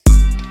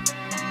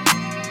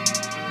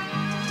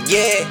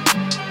Yeah.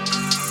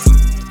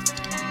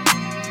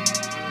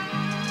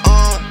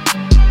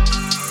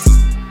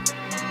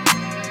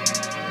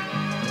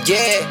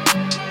 Yeah.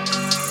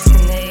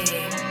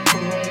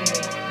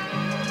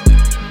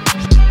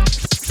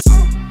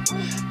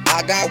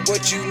 I got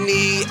what you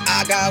need,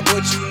 I got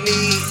what you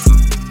need.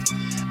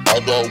 I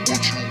got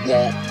what you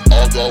want,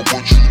 I got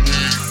what you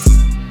need.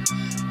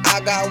 I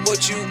got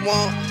what you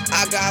want,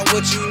 I got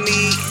what you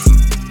need.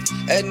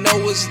 And no,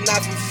 it's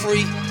not for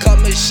free,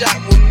 come and shop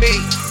with me.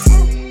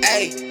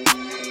 Hey,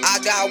 I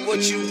got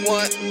what you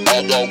want,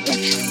 I got what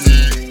you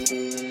need.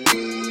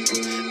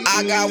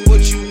 I got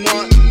what you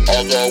want,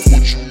 I got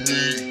what you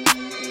need.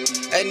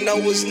 and no,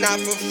 it's not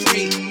for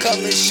free, come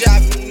and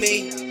shop with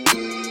me.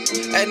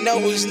 And no,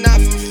 it's not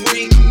for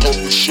free, Come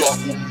and shop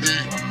with me.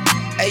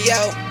 hey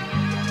yo,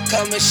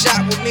 come and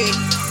shop with me.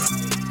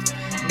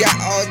 Got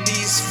all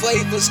these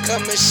flavors,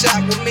 come and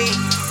shop with me.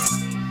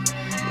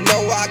 No,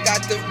 I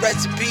got the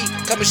recipe,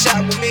 come and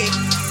shop with me.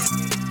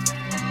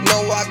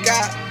 No, I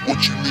got,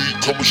 What you need,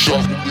 come and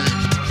shop with me.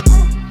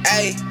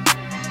 hey,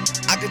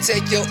 I can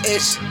take your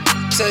ish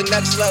to the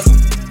next level.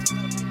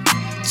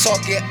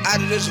 Talk it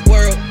out of this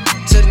world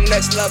to the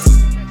next level.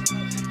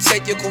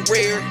 Take your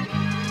career,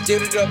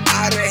 get it up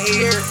out of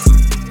here.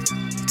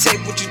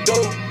 Take what you do,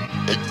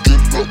 And get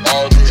it up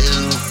out of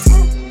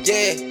here.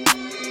 yeah.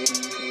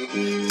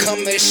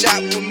 Come and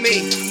shop with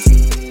me,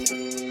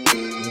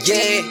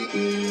 yeah,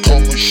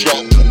 Come and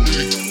shop with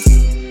me.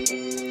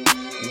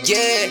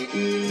 yeah.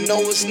 No,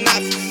 it's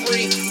not for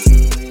free.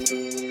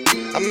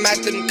 I'm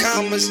at them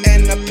commas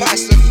and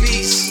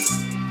apostrophes,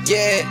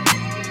 yeah.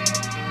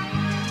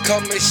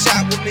 Come and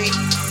shop with me.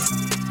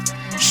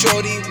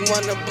 Shorty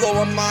wanna blow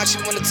my mind, she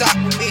wanna talk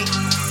with me.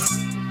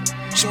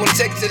 She wanna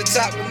take it to the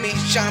top with me.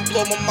 She tryna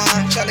blow my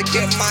mind, tryna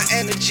get my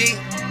energy.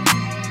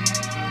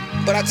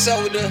 But I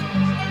told her,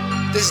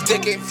 this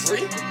dick ain't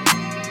free.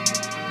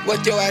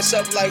 Wake your ass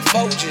up like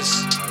Folgers.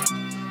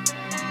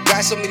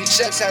 Got so many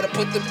checks, had to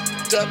put them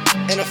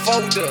up in a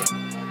folder.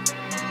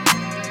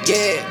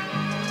 Yeah,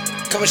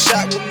 come and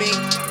shop with me.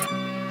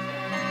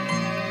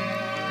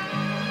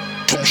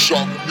 Come and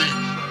shop with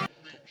me.